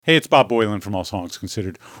Hey, it's Bob Boylan from All Songs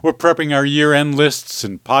Considered. We're prepping our year-end lists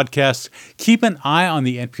and podcasts. Keep an eye on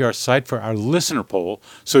the NPR site for our listener poll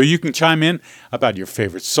so you can chime in about your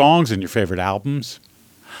favorite songs and your favorite albums.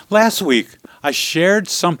 Last week, I shared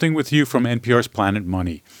something with you from NPR's Planet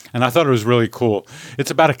Money, and I thought it was really cool. It's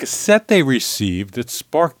about a cassette they received that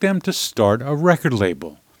sparked them to start a record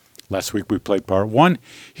label. Last week we played part 1.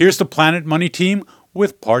 Here's the Planet Money team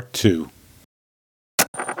with part 2.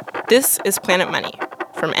 This is Planet Money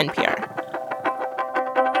from NPR.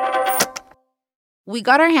 We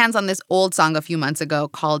got our hands on this old song a few months ago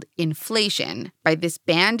called Inflation by this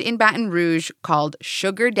band in Baton Rouge called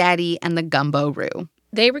Sugar Daddy and the Gumbo Roo.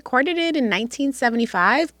 They recorded it in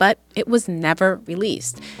 1975, but it was never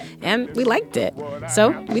released. And we liked it,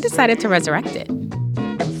 so we decided to resurrect it.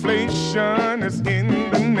 Inflation is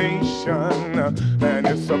in the nation, and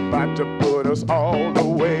it's about to put us all the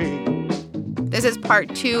way. This is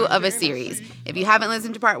part 2 of a series. If you haven't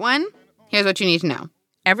listened to part 1, here's what you need to know.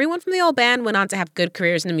 Everyone from the old band went on to have good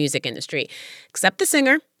careers in the music industry, except the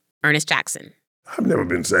singer, Ernest Jackson. I've never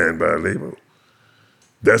been signed by a label.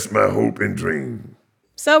 That's my hope and dream.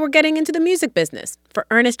 So we're getting into the music business for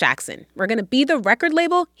Ernest Jackson. We're going to be the record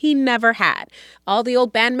label he never had. All the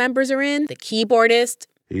old band members are in, the keyboardist.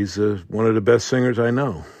 He's one of the best singers I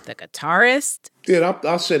know. The guitarist. Yeah,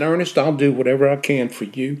 I said, Ernest, I'll do whatever I can for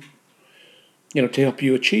you, to help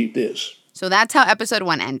you achieve this. So that's how episode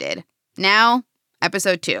 1 ended. Now,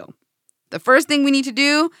 episode 2. The first thing we need to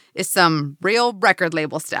do is some real record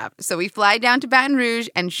label stuff. So we fly down to Baton Rouge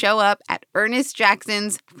and show up at Ernest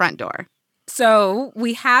Jackson's front door. So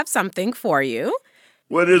we have something for you.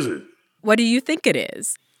 What is it? What do you think it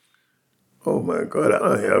is? Oh, my God, I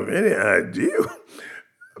don't have any idea.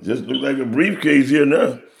 Just look like a briefcase here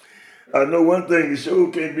now. I know one thing, the show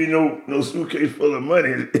can't be no suitcase full of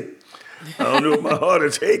money. I don't know if my heart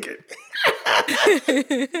will take it.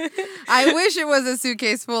 I wish it was a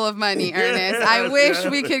suitcase full of money, Ernest. I wish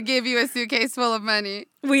we could give you a suitcase full of money.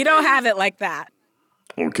 We don't have it like that.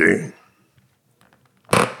 Okay.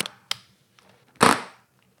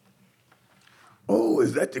 Oh,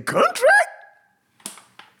 is that the contract?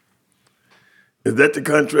 Is that the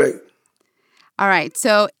contract? All right,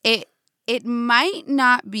 so it might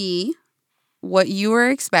not be what you were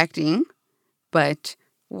expecting, but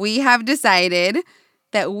we have decided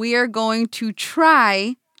that we are going to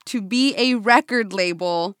try to be a record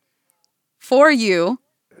label for you.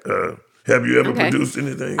 Have you ever produced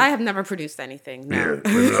anything? I have never produced anything, no.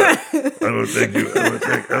 Yeah, I don't think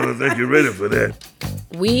you're ready for that.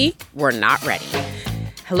 We were not ready.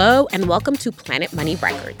 Hello and welcome to Planet Money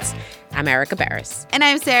Records. I'm Erica Barris. And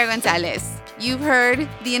I'm Sarah Gonzalez. You've heard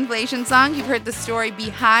the inflation song. You've heard the story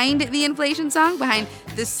behind the inflation song, behind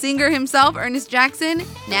the singer himself, Ernest Jackson.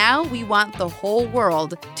 Now we want the whole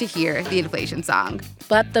world to hear the inflation song.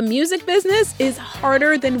 But the music business is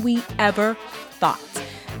harder than we ever thought.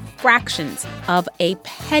 Fractions of a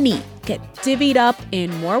penny get divvied up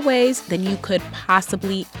in more ways than you could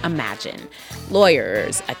possibly imagine.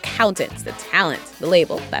 Lawyers, accountants, the talent, the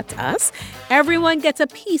label, that's us. Everyone gets a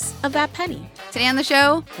piece of that penny. Today on the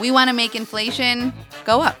show, we want to make inflation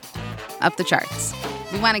go up the charts.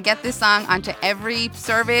 We want to get this song onto every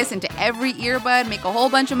service, into every earbud, make a whole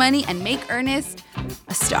bunch of money, and make Ernest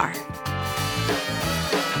a star.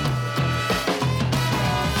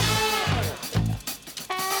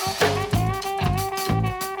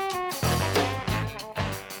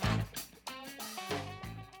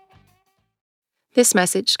 This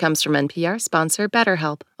message comes from NPR sponsor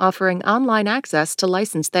BetterHelp, offering online access to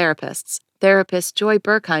licensed therapists. Therapist Joy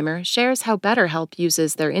Berkheimer shares how BetterHelp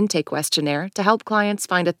uses their intake questionnaire to help clients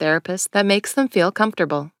find a therapist that makes them feel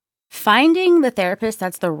comfortable. Finding the therapist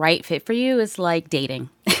that's the right fit for you is like dating.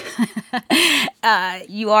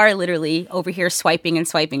 You are literally over here swiping and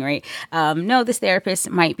swiping, right? No, this therapist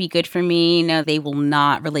might be good for me. No, they will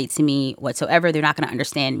not relate to me whatsoever. They're not going to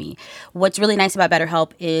understand me. What's really nice about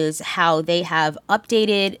BetterHelp is how they have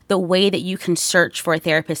updated the way that you can search for a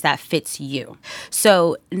therapist that fits you.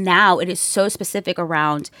 So now it is so specific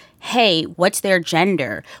around, hey, what's their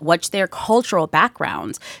gender? What's their cultural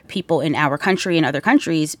background? People in our country and other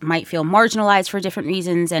countries might feel marginalized for different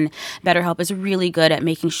reasons, and BetterHelp is really good at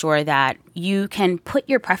making sure that you can put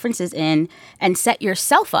your preferences in and set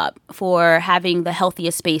yourself up for having the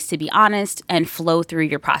healthiest space to be honest and flow through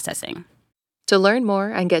your processing. To learn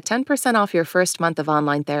more and get 10% off your first month of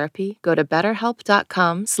online therapy, go to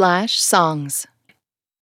betterhelp.com/songs.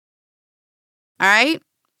 All right,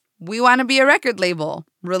 we want to be a record label.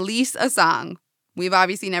 Release a song. We've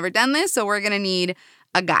obviously never done this, so we're going to need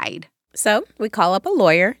a guide. So we call up a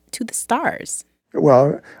lawyer to the stars.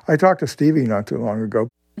 Well, I talked to Stevie not too long ago.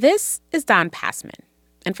 This is Don Passman.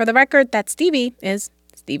 And for the record, that Stevie is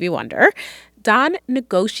Stevie Wonder. Don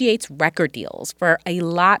negotiates record deals for a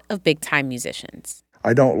lot of big-time musicians.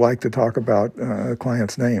 I don't like to talk about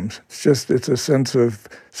clients' names. It's a sense of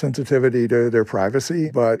sensitivity to their privacy,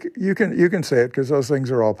 but you can say it because those things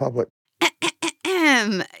are all public.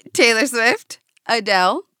 Taylor Swift,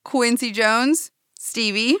 Adele, Quincy Jones,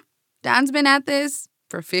 Stevie. Don's been at this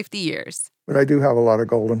for 50 years. But I do have a lot of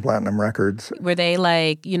gold and platinum records. Were they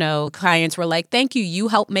like, clients were like, thank you, you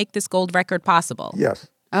helped make this gold record possible? Yes.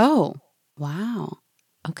 Oh, wow.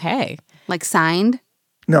 Okay. Like signed?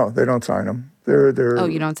 No, they don't sign them. They're. Oh,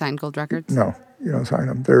 you don't sign gold records? No, you don't sign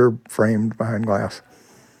them. They're framed behind glass.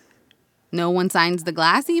 No one signs the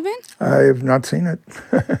glass even? I've not seen it.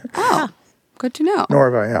 Oh, good to know.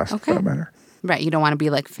 Nor have I asked, Okay. for that matter. Right, you don't want to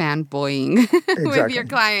be like fanboying with your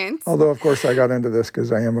clients. Although, of course, I got into this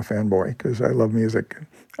because I am a fanboy, because I love music.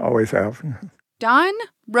 Always have. Don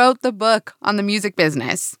wrote the book on the music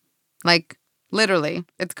business. Like, literally.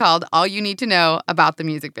 It's called All You Need to Know About the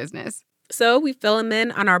Music Business. So we fill him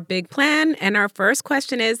in on our big plan, and our first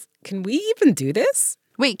question is, can we even do this?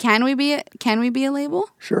 Wait, can we be a label?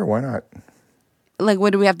 Sure, why not? Like,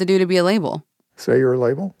 what do we have to do to be a label? Say you're a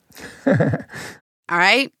label? All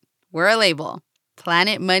right, we're a label.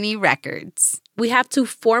 Planet Money Records. We have to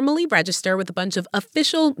formally register with a bunch of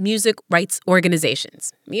official music rights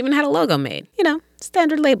organizations. We even had a logo made.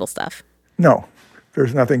 Standard label stuff. No,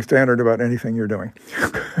 there's nothing standard about anything you're doing.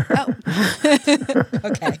 Oh.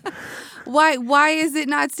 Okay. Why is it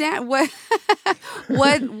not standard?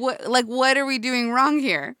 What are we doing wrong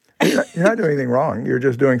here? You're not doing anything wrong. You're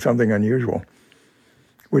just doing something unusual,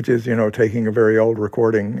 which is, taking a very old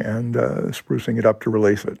recording and sprucing it up to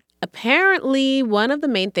release it. Apparently, one of the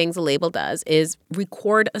main things a label does is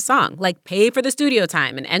record a song, like pay for the studio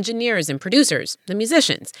time and engineers and producers, the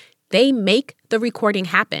musicians. They make the recording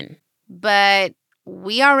happen. But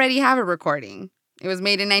we already have a recording. It was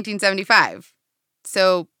made in 1975.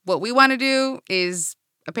 So what we want to do is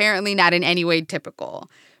apparently not in any way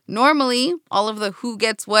typical. Normally, all of the who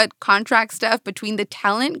gets what contract stuff between the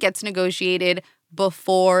talent gets negotiated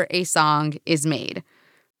before a song is made.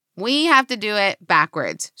 We have to do it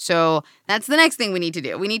backwards. So that's the next thing we need to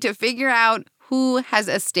do. We need to figure out who has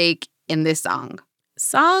a stake in this song.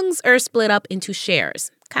 Songs are split up into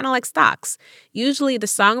shares, kind of like stocks. Usually the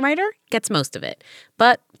songwriter gets most of it.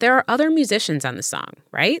 But there are other musicians on the song,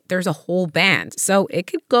 right? There's a whole band. So it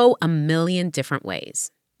could go a million different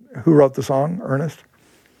ways. Who wrote the song? Ernest?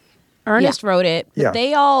 Ernest wrote it, but Yeah.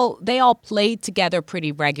 they all played together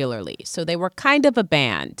pretty regularly. So they were kind of a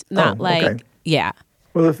band, not okay. Yeah.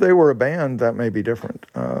 Well, if they were a band, that may be different.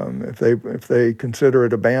 If they consider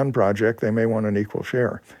it a band project, they may want an equal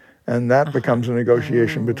share. And that becomes a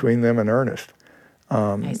negotiation between them and Ernest.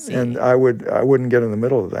 I see. And I wouldn't get in the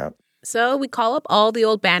middle of that. So we call up all the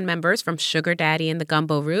old band members from Sugar Daddy and the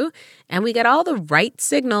Gumbo Roo, and we get all the right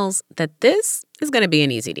signals that this is going to be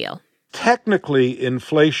an easy deal. Technically,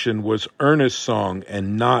 Inflation was Ernest's song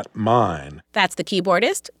and not mine. That's the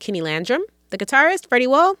keyboardist, Kenny Landrum. The guitarist, Freddie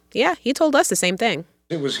Wall, yeah, he told us the same thing.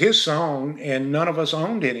 It was his song, and none of us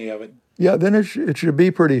owned any of it. Yeah, then it should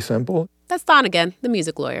be pretty simple. That's Don again, the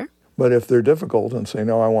music lawyer. But if they're difficult and say,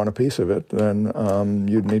 no, I want a piece of it, then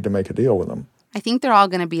you'd need to make a deal with them. I think they're all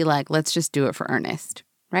going to be like, let's just do it for Ernest.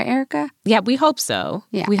 Right, Erica? Yeah, we hope so.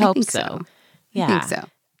 Yeah, we I hope think so. I think so.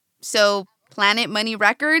 So Planet Money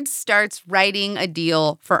Records starts writing a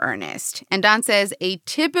deal for Ernest. And Don says a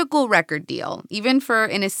typical record deal, even for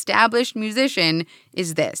an established musician,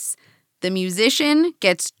 is this. The musician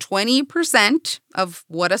gets 20% of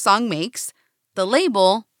what a song makes. The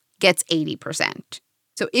label gets 80%.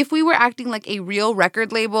 So if we were acting like a real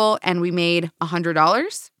record label and we made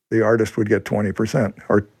 $100... the artist would get 20%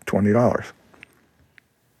 or $20.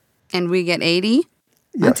 And we get 80?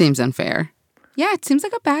 That Yes. seems unfair. Yeah, it seems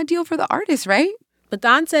like a bad deal for the artist, right? But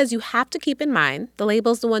Don says you have to keep in mind the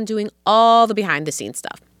label's the one doing all the behind-the-scenes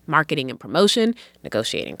stuff. Marketing and promotion,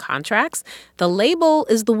 negotiating contracts. The label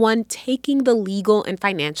is the one taking the legal and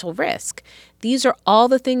financial risk. These are all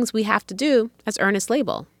the things we have to do as Ernest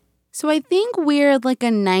label. So I think we're like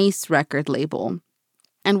a nice record label,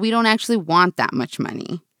 and we don't actually want that much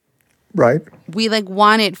money. Right? We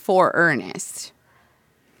want it for Ernest.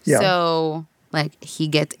 Yeah. So he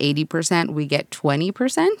gets 80%, we get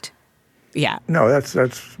 20%? Yeah. No, it's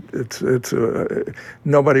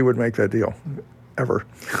nobody would make that deal, ever.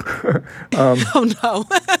 Oh,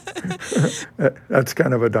 no. That's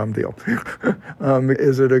kind of a dumb deal.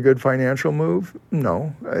 Is it a good financial move?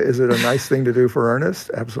 No. Is it a nice thing to do for Ernest?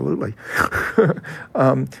 Absolutely.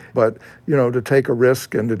 But, to take a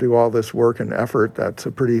risk and to do all this work and effort, that's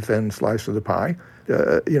a pretty thin slice of the pie.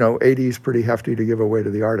 $80 pretty hefty to give away to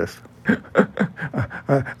the artist.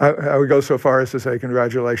 I would go so far as to say,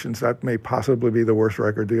 congratulations, that may possibly be the worst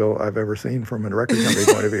record deal I've ever seen from a record company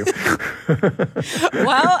point of view.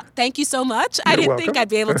 Well, thank you so much. I didn't welcome. think I'd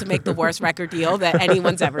be able to make the worst record deal that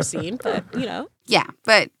anyone's ever seen, but, Yeah,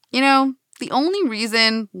 but, the only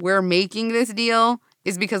reason we're making this deal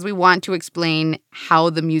is because we want to explain how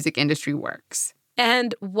the music industry works.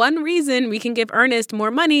 And one reason we can give Ernest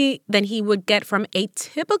more money than he would get from a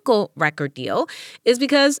typical record deal is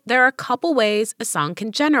because there are a couple ways a song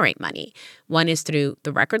can generate money. One is through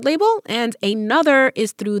the record label, and another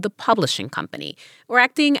is through the publishing company. We're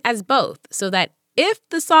acting as both so that if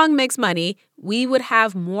the song makes money, we would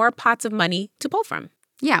have more pots of money to pull from.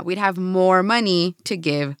 Yeah, we'd have more money to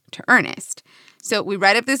give to Ernest. So we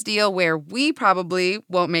write up this deal where we probably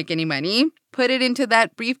won't make any money, put it into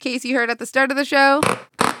that briefcase you heard at the start of the show,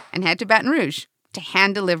 and head to Baton Rouge to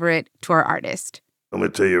hand deliver it to our artist. I'm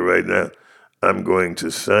going to tell you right now, I'm going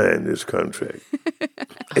to sign this contract.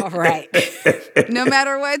 All right. No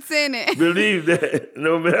matter what's in it. Believe that.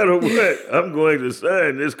 No matter what, I'm going to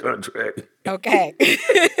sign this contract. Okay.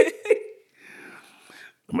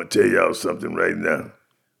 I'm going to tell y'all something right now.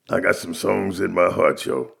 I got some songs in my heart,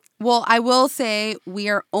 yo. Well, I will say we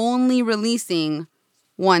are only releasing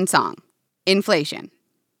one song, Inflation.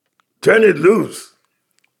 Turn it loose.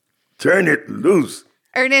 Turn it loose.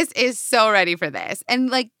 Ernest is so ready for this.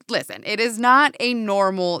 And listen, it is not a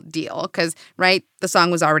normal deal because, right, the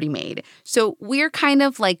song was already made. So we're kind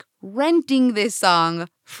of renting this song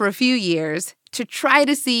for a few years to try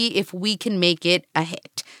to see if we can make it a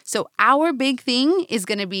hit. So our big thing is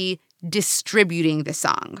going to be distributing the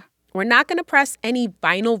song. We're not going to press any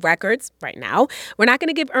vinyl records right now. We're not going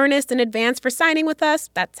to give Ernest an advance for signing with us.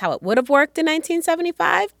 That's how it would have worked in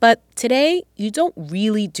 1975. But today, you don't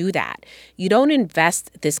really do that. You don't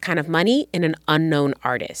invest this kind of money in an unknown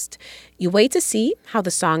artist. You wait to see how the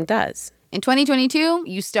song does. In 2022,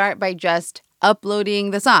 you start by just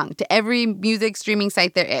uploading the song to every music streaming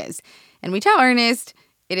site there is. And we tell Ernest,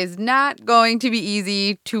 it is not going to be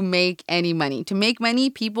easy to make any money. To make money,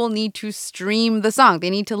 people need to stream the song. They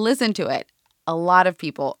need to listen to it. A lot of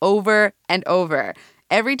people, over and over.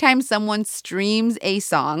 Every time someone streams a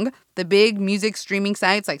song, the big music streaming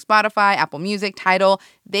sites like Spotify, Apple Music, Tidal,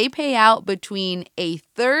 they pay out between a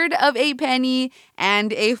third of a penny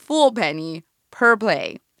and a full penny per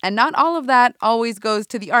play. And not all of that always goes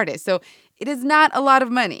to the artist. So it is not a lot of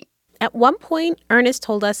money. At one point, Ernest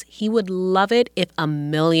told us he would love it if 1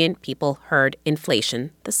 million people heard Inflation,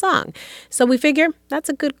 the song. So we figure that's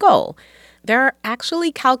a good goal. There are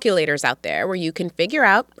actually calculators out there where you can figure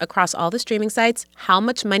out across all the streaming sites how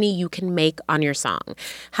much money you can make on your song,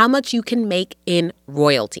 how much you can make in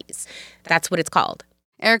royalties. That's what it's called.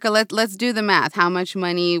 Erica, let's do the math. How much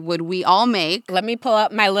money would we all make? Let me pull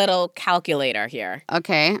up my little calculator here.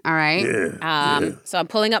 Okay, all right. Yeah. So I'm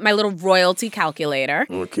pulling up my little royalty calculator.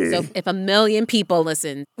 Okay. So if 1 million people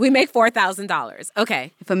listen, we make $4,000.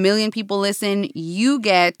 Okay. If 1 million people listen, you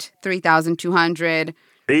get $3,200.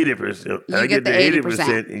 80%. You I get get the the 80%.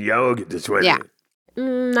 80%, and y'all get the 20%. Yeah.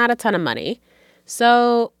 Not a ton of money.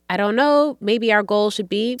 So I don't know. Maybe our goal should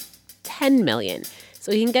be 10 million.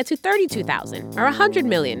 So he can get to 32,000 or 100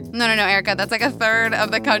 million. No, Erica. That's a third of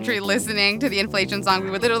the country listening to the Inflation song. We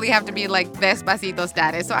would literally have to be Despacito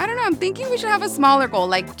status. So I don't know. I'm thinking we should have a smaller goal,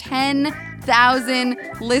 10,000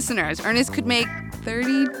 listeners. Ernest could make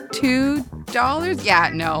 $32. Yeah,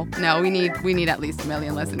 no. We need at least 1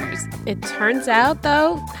 million listeners. It turns out,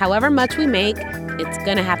 though, however much we make, it's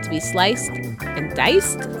going to have to be sliced and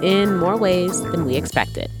diced in more ways than we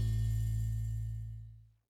expected.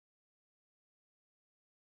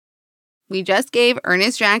 We just gave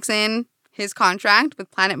Ernest Jackson his contract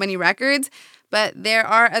with Planet Money Records, but there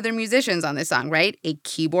are other musicians on this song, right? A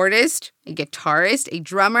keyboardist, a guitarist, a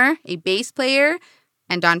drummer, a bass player.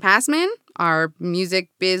 And Don Passman, our music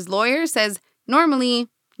biz lawyer, says normally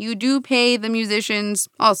you do pay the musicians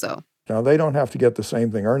also. Now, they don't have to get the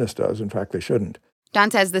same thing Ernest does. In fact, they shouldn't. Don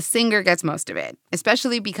says the singer gets most of it,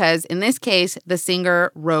 especially because in this case, the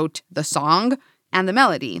singer wrote the song and the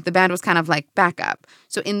melody. The band was kind of backup.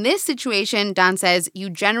 So in this situation, Don says you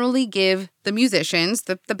generally give the musicians,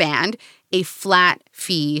 the band, a flat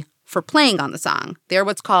fee for playing on the song. They're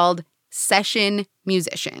what's called session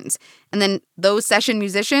musicians. And then those session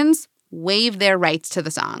musicians waive their rights to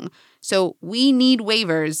the song. So we need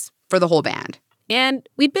waivers for the whole band. And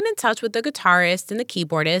we'd been in touch with the guitarist and the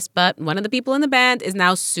keyboardist, but one of the people in the band is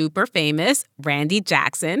now super famous, Randy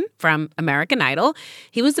Jackson from American Idol.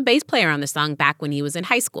 He was the bass player on the song back when he was in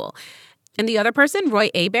high school. And the other person, Roy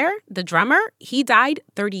Hebert, the drummer, he died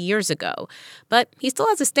 30 years ago. But he still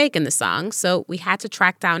has a stake in the song, so we had to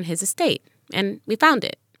track down his estate. And we found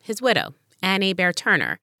it, his widow, Anne Hebert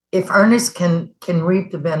Turner. If Ernest can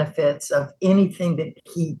reap the benefits of anything that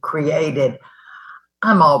he created,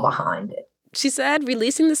 I'm all behind it. She said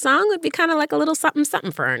releasing the song would be kind of like a little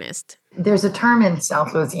something for Ernest. There's a term in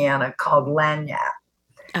South Louisiana called lagniappe.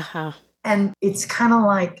 Uh-huh. And it's kind of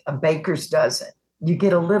like a baker's dozen. You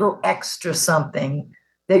get a little extra something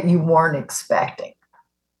that you weren't expecting.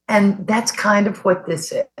 And that's kind of what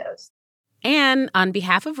this is. Anne, on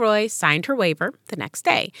behalf of Roy, signed her waiver the next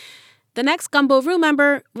day. The next Gumbo Room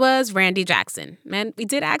member was Randy Jackson. And we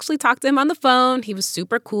did actually talk to him on the phone. He was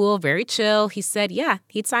super cool, very chill. He said, yeah,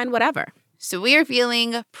 he'd sign whatever. So we are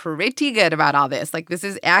feeling pretty good about all this. Like, this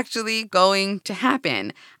is actually going to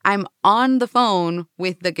happen. I'm on the phone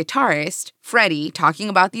with the guitarist, Freddie, talking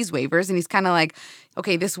about these waivers. And he's kind of like,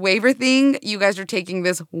 okay, this waiver thing, you guys are taking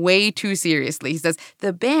this way too seriously. He says,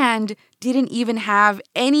 the band didn't even have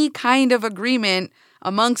any kind of agreement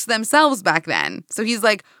amongst themselves back then. So he's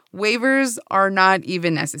like, waivers are not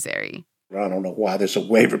even necessary. I don't know why there's a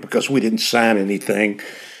waiver, because we didn't sign anything.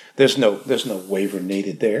 There's no waiver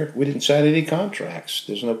needed there. We didn't sign any contracts.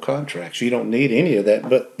 There's no contracts. You don't need any of that.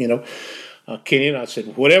 But, Kenny and I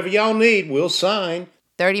said, whatever y'all need, we'll sign.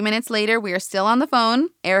 30 minutes later, we are still on the phone.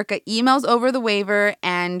 Erica emails over the waiver,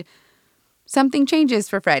 and something changes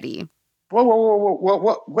for Freddie.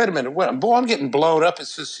 Whoa. Wait a minute. Boy, I'm getting blown up. It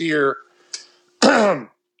says here,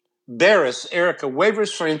 Barris, Erica,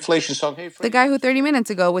 waivers for inflation song. Hey, the guy who 30 minutes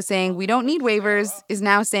ago was saying we don't need waivers is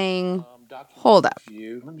now saying, hold up.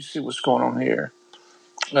 Let me see what's going on here.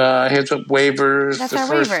 Heads up waivers. That's the our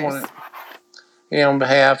first waivers. One, on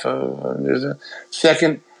behalf of, there's a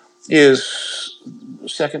second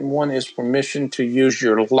one is permission to use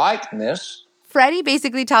your likeness. Freddie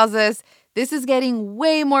basically tells us, this is getting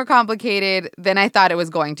way more complicated than I thought it was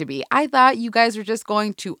going to be. I thought you guys were just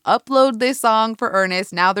going to upload this song for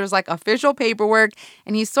Ernest. Now there's like official paperwork.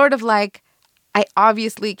 And he's sort of like, I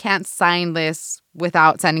obviously can't sign this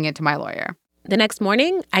without sending it to my lawyer. The next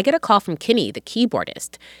morning, I get a call from Kenny, the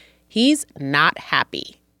keyboardist. He's not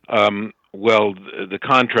happy. Well, the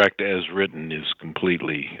contract as written is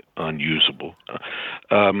completely unusable.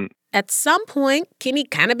 At some point, Kenny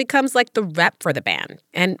kind of becomes like the rep for the band.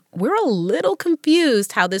 And we're a little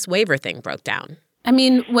confused how this waiver thing broke down. I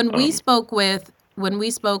mean, when we spoke with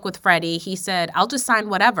Freddie, he said, I'll just sign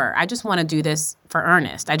whatever. I just want to do this for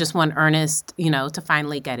Ernest. I just want Ernest, to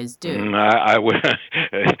finally get his due.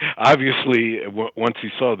 Obviously, once he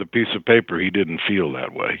saw the piece of paper, he didn't feel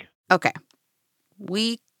that way. Okay.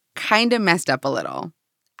 We kind of messed up a little.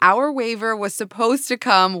 Our waiver was supposed to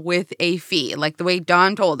come with a fee, like the way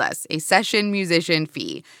Don told us, a session musician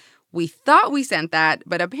fee. We thought we sent that,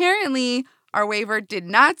 but apparently our waiver did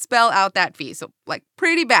not spell out that fee. So,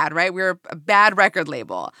 pretty bad, right? We're a bad record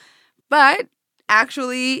label. But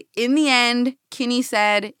actually, in the end, Kenny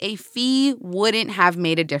said a fee wouldn't have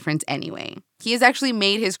made a difference anyway. He has actually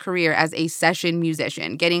made his career as a session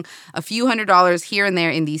musician, getting a few $100s here and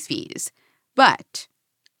there in these fees. But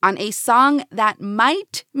on a song that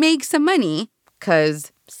might make some money,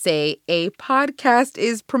 because, say, a podcast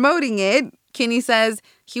is promoting it, Kenny says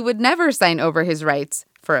he would never sign over his rights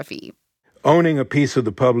for a fee. Owning a piece of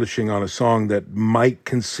the publishing on a song that might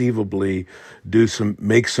conceivably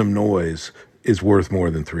make some noise is worth more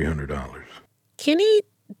than $300. Kenny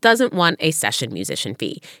doesn't want a session musician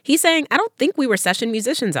fee. He's saying, I don't think we were session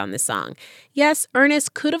musicians on this song. Yes,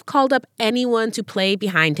 Ernest could have called up anyone to play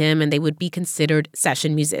behind him and they would be considered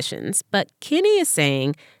session musicians. But Kenny is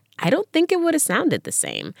saying, I don't think it would have sounded the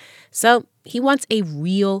same. So he wants a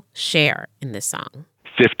real share in this song.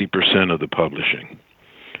 50% of the publishing.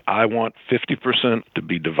 I want 50% to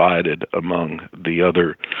be divided among the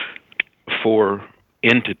other 4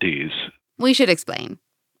 entities. We should explain.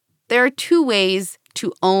 There are 2 ways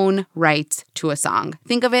to own rights to a song.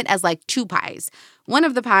 Think of it as like 2 pies. One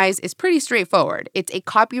of the pies is pretty straightforward. It's a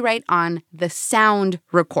copyright on the sound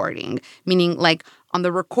recording, meaning like on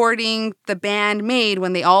the recording the band made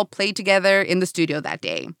when they all played together in the studio that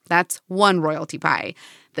day. That's one royalty pie.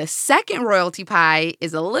 The second royalty pie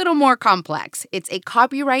is a little more complex. It's a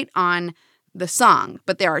copyright on the song,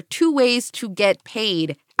 but there are 2 ways to get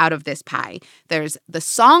paid out of this pie. There's the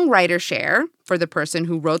songwriter share for the person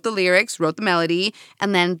who wrote the lyrics, wrote the melody,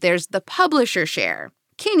 and then there's the publisher share.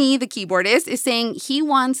 Kenny, the keyboardist, is saying he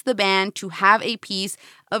wants the band to have a piece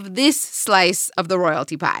of this slice of the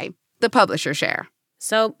royalty pie, the publisher share.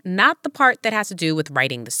 So not the part that has to do with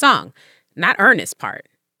writing the song, not Ernest's part.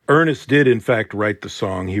 Ernest did, in fact, write the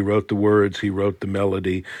song. He wrote the words, he wrote the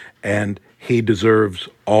melody, and he deserves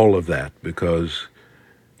all of that because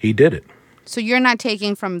he did it. So you're not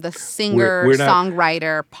taking from the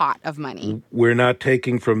songwriter pot of money. We're not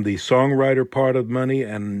taking from the songwriter part of money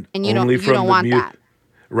and you only don't, from don't the want that.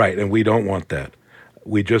 Right, and we don't want that.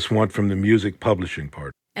 We just want from the music publishing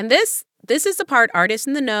part. And this is the part artists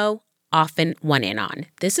in the know often want in on.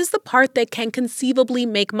 This is the part that can conceivably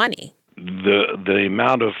make money. The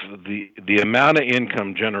amount of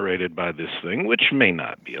income generated by this thing, which may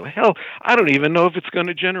not be, hell, I don't even know if it's going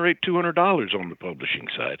to generate $200 on the publishing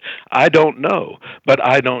side. I don't know, but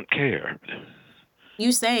I don't care.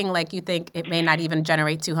 You saying like you think it may not even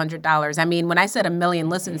generate $200. I mean, when I said 1 million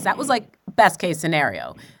listens, that was like best case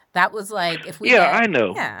scenario. That was like if we I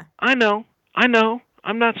know. Yeah. I know.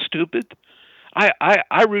 I'm not stupid.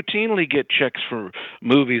 I routinely get checks for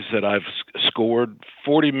movies that I've scored.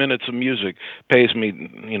 40 minutes of music pays me,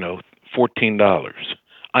 $14.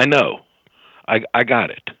 I know. I got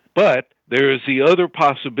it. But there is the other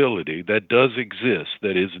possibility that does exist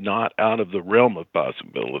that is not out of the realm of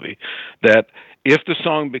possibility, that if the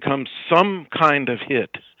song becomes some kind of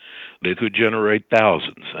hit, it could generate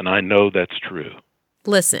thousands. And I know that's true.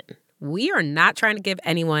 Listen. We are not trying to give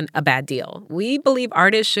anyone a bad deal. We believe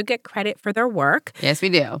artists should get credit for their work. Yes, we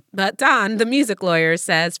do. But Don, the music lawyer,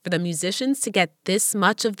 says for the musicians to get this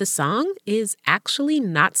much of the song is actually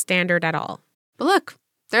not standard at all. But look,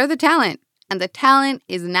 they're the talent, and the talent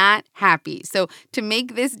is not happy. So to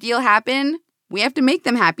make this deal happen, we have to make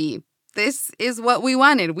them happy. This is what we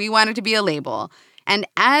wanted. We wanted to be a label. And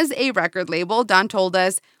as a record label, Don told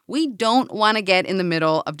us, we don't want to get in the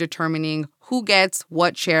middle of determining who gets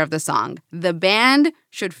what share of the song. The band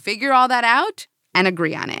should figure all that out and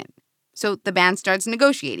agree on it. So the band starts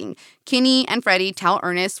negotiating. Kinney and Freddie tell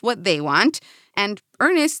Ernest what they want, and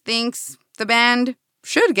Ernest thinks the band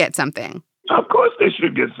should get something. Of course they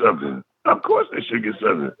should get something. Of course they should get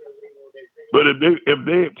something. But if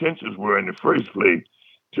their intentions were in the first place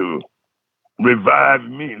to revive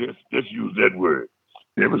me, let's use that word.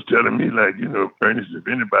 They was telling me, like, Ernest, if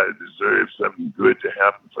anybody deserves something good to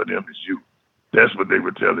happen for them, it's you. That's what they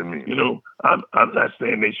were telling me. I'm not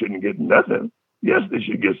saying they shouldn't get nothing. Yes, they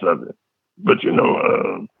should get something. But,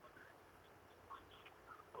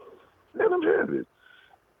 let them have it.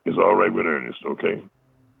 It's all right with Ernest, okay?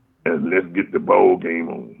 And let's get the bowl game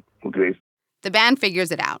on, okay? The band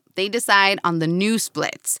figures it out. They decide on the new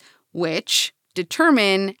splits, which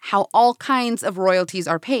determine how all kinds of royalties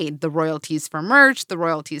are paid. The royalties for merch, the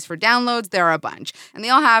royalties for downloads, there are a bunch. And they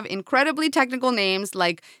all have incredibly technical names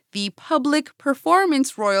like the public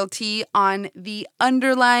performance royalty on the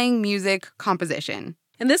underlying music composition.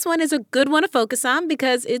 And this one is a good one to focus on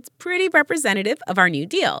because it's pretty representative of our new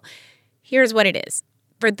deal. Here's what it is.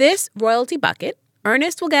 For this royalty bucket,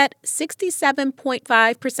 Ernest will get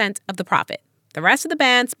 67.5% of the profit. The rest of the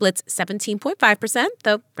band splits 17.5%,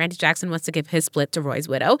 though Randy Jackson wants to give his split to Roy's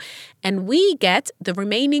widow, and we get the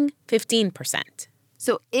remaining 15%.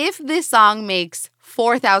 So if this song makes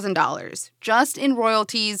 $4,000 just in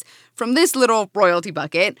royalties from this little royalty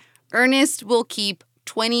bucket, Ernest will keep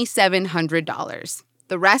 $2,700.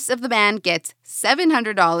 The rest of the band gets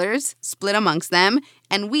 $700 split amongst them,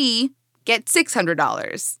 and we get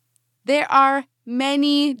 $600. There are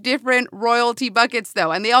many different royalty buckets,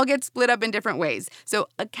 though, and they all get split up in different ways. So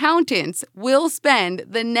accountants will spend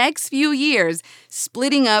the next few years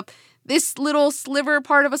splitting up this little sliver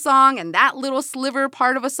part of a song and that little sliver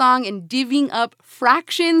part of a song and divvying up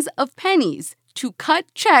fractions of pennies to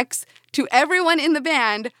cut checks to everyone in the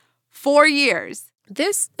band for years.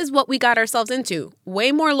 This is what we got ourselves into.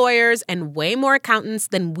 Way more lawyers and way more accountants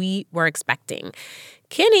than we were expecting.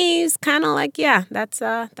 Kinney's kind of like, yeah, that's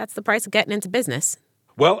the price of getting into business.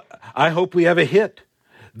 Well, I hope we have a hit.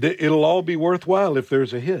 It'll all be worthwhile if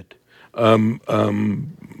there's a hit. That's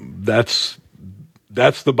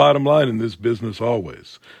the bottom line in this business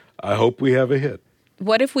always. I hope we have a hit.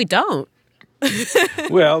 What if we don't?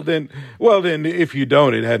 Well, then, if you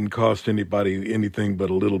don't, it hadn't cost anybody anything but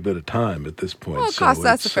a little bit of time at this point. Well, it cost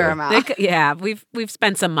us a fair amount. Yeah, we've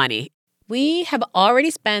spent some money. We have already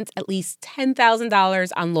spent at least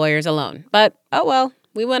 $10,000 on lawyers alone. But, oh well,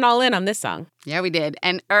 we went all in on this song. Yeah, we did.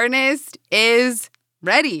 And Ernest is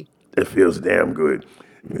ready. That feels damn good.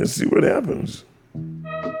 Let's see what happens.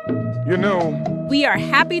 We are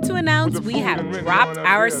happy to announce we have dropped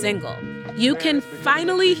our single. You can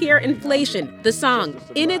finally hear Inflation, the song,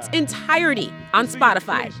 in its entirety on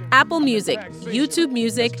Spotify, Apple Music, YouTube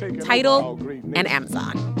Music, Tidal, and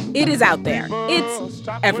Amazon. It is out there. It's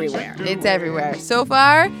everywhere. It's everywhere. So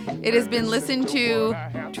far, it has been listened to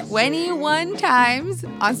 21 times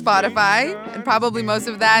on Spotify, and probably most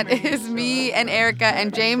of that is me and Erica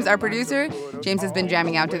and James, our producer. James has been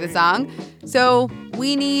jamming out to the song. So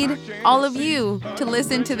we need all of you to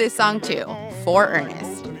listen to this song too, for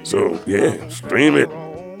Ernest. So yeah, stream it.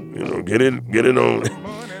 You know, get it on,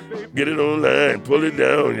 get it online, pull it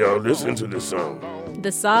down, y'all. Listen to this song.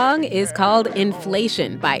 The song is called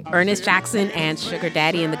Inflation by Ernest Jackson and Sugar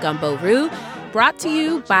Daddy and the Gumbo Roux, brought to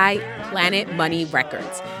you by Planet Money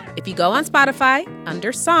Records. If you go on Spotify,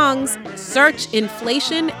 under songs, search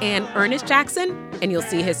Inflation and Ernest Jackson, and you'll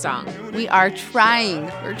see his song. We're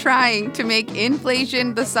trying to make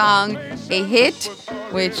Inflation, the song, a hit,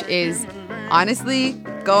 which is honestly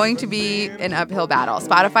going to be an uphill battle.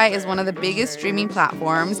 Spotify is one of the biggest streaming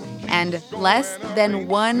platforms, and less than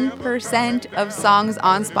 1% of songs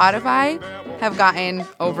on Spotify have gotten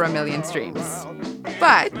over 1 million streams.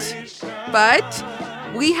 But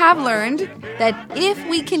we have learned that if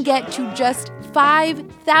we can get to just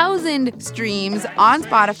 5,000 streams on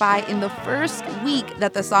Spotify in the first week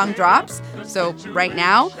that the song drops, so right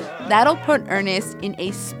now, that'll put Ernest in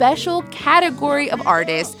a special category of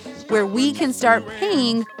artists where we can start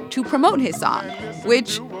paying to promote his song,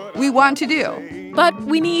 which we want to do. But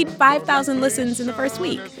we need 5,000 listens in the first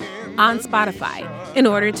week on Spotify in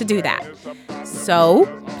order to do that. So,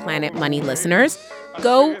 Planet Money listeners,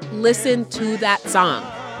 go listen to that song.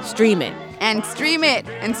 Stream it. And stream it.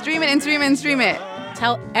 And stream it and stream it and stream it.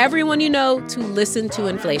 Tell everyone you know to listen to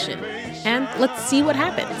Inflation. And let's see what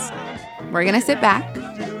happens. We're going to sit back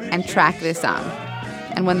and track this song.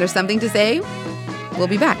 And when there's something to say, we'll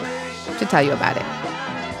be back to tell you about it.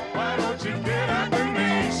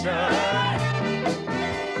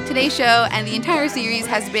 Today's show and the entire series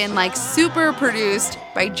has been super produced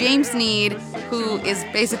by James Sneed, who is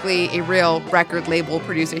basically a real record label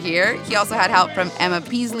producer here. He also had help from Emma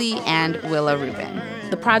Peasley and Willa Rubin.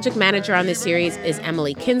 The project manager on this series is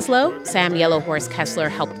Emily Kinslow. Sam Yellowhorse Kessler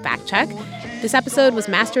helped fact check. This episode was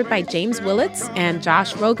mastered by James Willits, and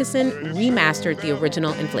Josh Rogeson remastered the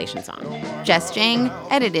original Inflation song. Jess Jang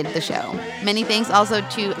edited the show. Many thanks also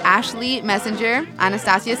to Ashley Messenger,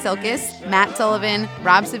 Anastasia Silkis, Matt Sullivan,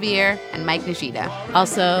 Rob Sevier, and Mike Nishida.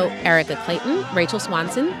 Also, Erica Clayton, Rachel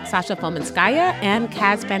Swanson, Sasha Fomenskaya, and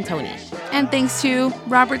Kaz Fantoni. And thanks to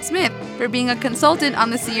Robert Smith for being a consultant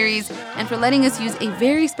on the series and for letting us use a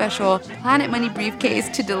very special Planet Money briefcase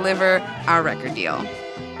to deliver our record deal.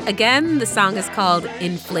 Again, the song is called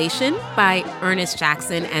Inflation by Ernest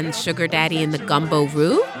Jackson and Sugar Daddy and the Gumbo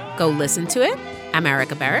Roux. Go listen to it. I'm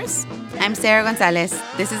Erica Barris. I'm Sarah Gonzalez.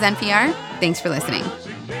 This is NPR. Thanks for listening.